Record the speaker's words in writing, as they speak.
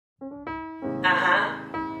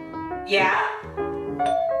Yeah?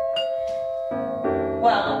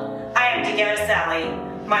 Well, I have to go, Sally.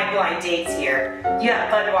 My blind date's here. You have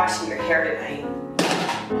fun washing your hair tonight.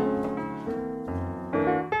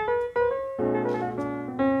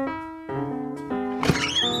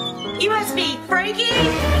 You must be Frankie?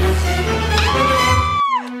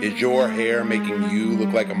 Is your hair making you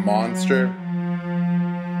look like a monster?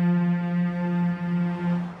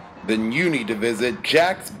 Then you need to visit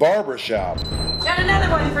Jack's Barbershop. Got another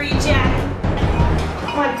one for you, Jack.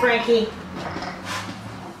 Come on, Frankie.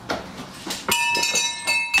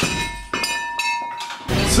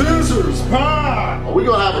 Scissors, pie! Are we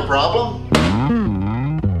gonna have a problem?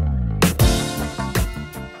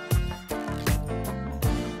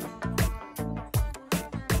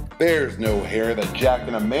 There's no hair that Jack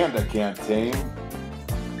and Amanda can't tame.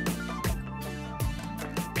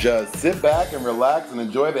 Just sit back and relax and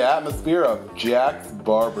enjoy the atmosphere of Jack's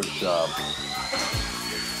Barbershop.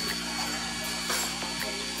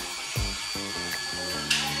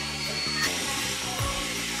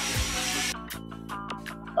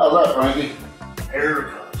 How's that, Frankie?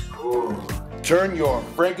 Haircut's cool. Turn your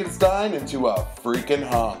Frankenstein into a freaking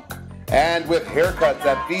hunk. And with haircuts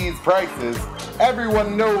at these prices,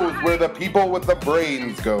 everyone knows where the people with the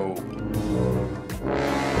brains go.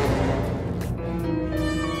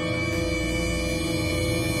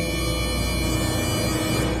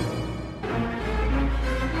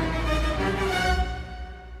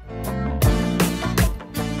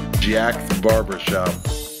 Jack's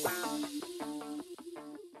Barbershop.